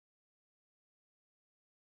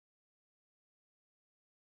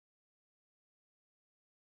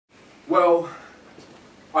Well,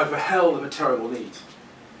 I've a hell of a terrible need.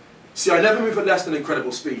 See, I never move at less than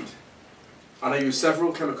incredible speed. And I use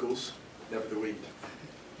several chemicals, never the weed.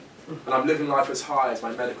 And I'm living life as high as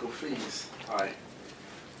my medical fees. I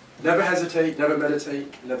never hesitate, never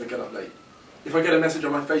meditate, never get up late. If I get a message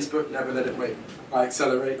on my Facebook, never let it wait. I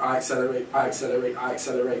accelerate, I accelerate, I accelerate, I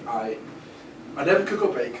accelerate, I never cook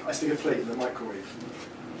or bake, I stick a plate in the microwave.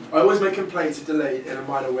 I always make complaints of delay in a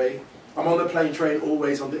minor way. I'm on the plane, train,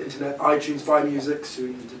 always on the internet, iTunes, buy music,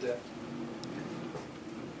 soon into debt.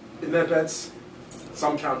 In their beds,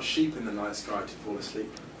 some count sheep in the night sky to fall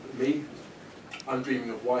asleep. But me, I'm dreaming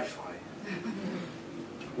of Wi-Fi.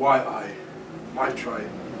 Why I might try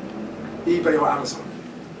eBay or Amazon.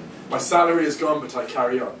 My salary is gone, but I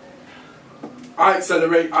carry on. I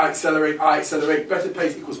accelerate, I accelerate, I accelerate. Better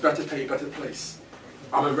pace equals better pay, better place.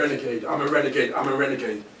 I'm a renegade, I'm a renegade, I'm a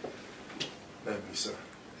renegade. There, Musa.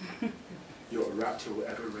 You're a rat who will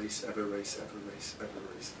ever race, ever race, ever race, ever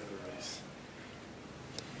race, ever race.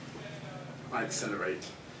 I accelerate.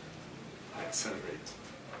 I accelerate.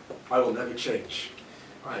 I will never change.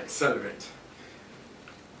 I accelerate.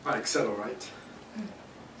 I excel, all right.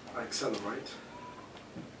 I excel, all right.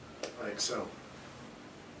 I excel.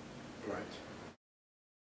 Right.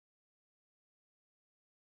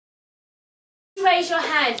 Raise your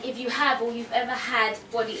hand if you have or you've ever had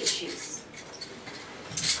body issues.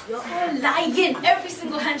 You're all lying. Every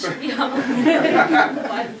single hand should be up.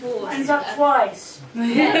 By force. Hands up twice.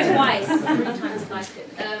 Yeah, twice. 3 times if I could.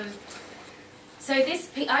 So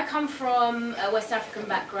I come from a West African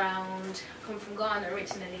background. I come from Ghana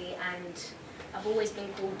originally, and I've always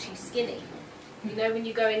been called too skinny. You know, when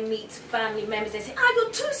you go and meet family members, they say, "Ah, you're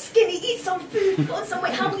too skinny, eat some food, put on some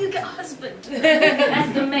weight, how will you get a husband?"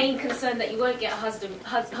 That's the main concern, that you won't get a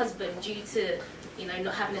husband due to, you know,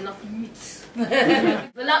 not having enough meat.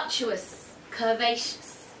 Voluptuous,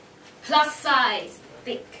 curvaceous, plus size,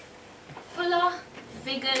 thick, fuller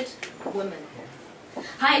figured woman.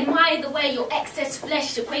 I admire the way your excess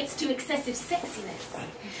flesh equates to excessive sexiness.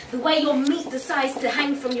 The way your meat decides to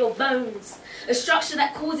hang from your bones. A structure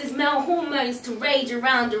that causes male hormones to rage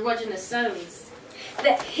around erogenous zones.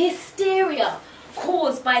 The hysteria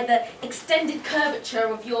caused by the extended curvature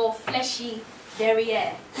of your fleshy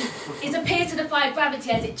derriere. It appears to defy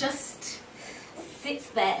gravity as it just sits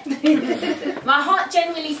there. My heart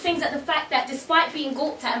genuinely sings at the fact that despite being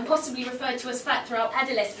gawped at and possibly referred to as fat throughout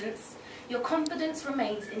adolescence, your confidence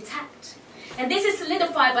remains intact. And this is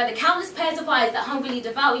solidified by the countless pairs of eyes that hungrily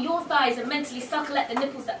devour your thighs and mentally suckle at the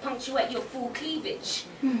nipples that punctuate your full cleavage.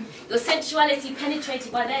 Your sensuality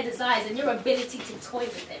penetrated by their desires and your ability to toy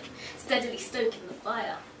with them, steadily stoking the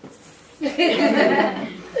fire.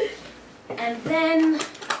 And then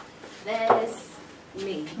there's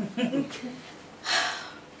me.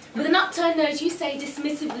 With an upturned nose, you say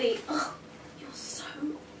dismissively, "Oh, you're so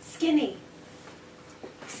skinny."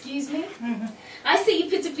 Excuse me? I see you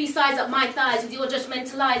pitifully size up my thighs with your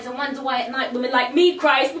judgmental eyes and wonder why at night women like me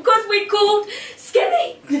cry. It's because we're called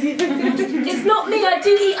skinny. It's not me, I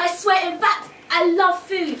do eat, I swear. In fact, I love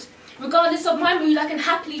food. Regardless of my mood, I can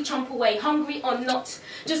happily chomp away, hungry or not.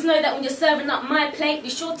 Just know that when you're serving up my plate, be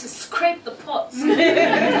sure to scrape the pot.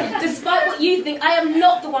 Despite what you think, I am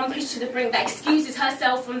not the one pushed to the brink that excuses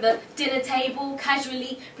herself from the dinner table,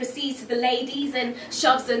 casually proceeds to the ladies and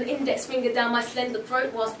shoves an index finger down my slender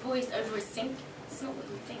throat whilst poised over a sink. It's not what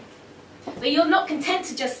you think. But you're not content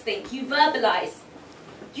to just think, you verbalise.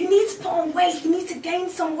 You need to put on weight, you need to gain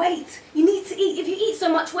some weight, you need to eat. If you eat so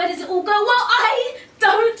much, where does it all go? Well, I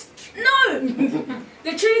don't know.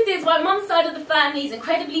 The truth is, my mum's side of the family is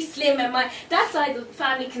incredibly slim and my dad's side of the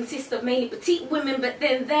family consists of mainly petite women, but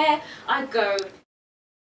then there I go.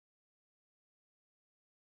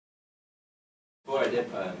 Before I did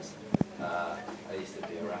poems, I used to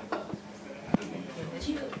be a rapper.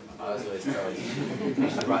 I was always told you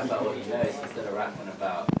should write about what you know instead of rapping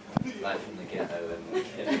about life in the ghetto and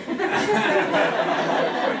killing.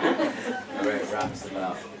 I wrote raps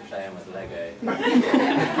about playing with Lego and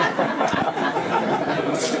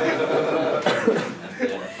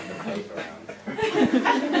doing it from the paper round.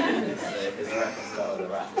 So it's a rap and start with a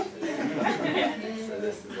rap. So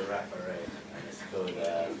this is a rap I wrote, and it's called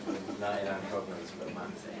 99 Problems but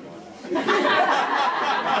Maths Ain't One.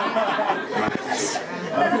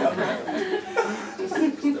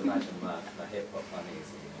 Just imagine my hip-hop honeys.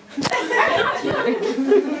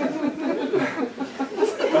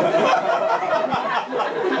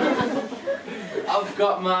 I've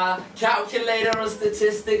got my calculator on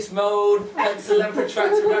statistics mode, pencil and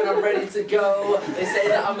protractor and I'm ready to go. They say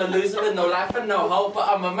that I'm a loser with no life and no hope, but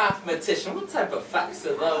I'm a mathematician. What type of facts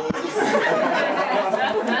are those?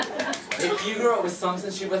 If you grew up with some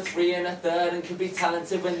since you were 3 1/3 and could be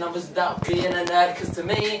talented with numbers without being a nerd, cause to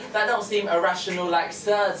me, that don't seem irrational like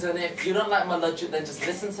certain. If you don't like my logic, then just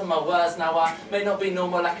listen to my words. Now I may not be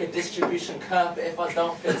normal like a distribution curve, but if I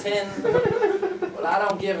don't fit in, well I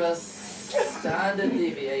don't give a standard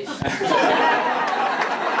deviation.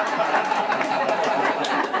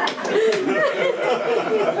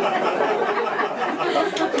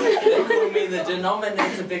 They call me the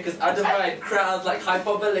denominator because I divide crowds like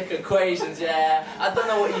hyperbolic equations, yeah. I don't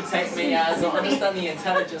know what you take me as or understand the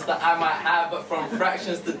intelligence that I might have, but from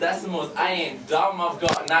fractions to decimals, I ain't dumb. I've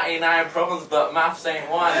got 99 problems, but maths ain't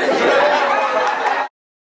one.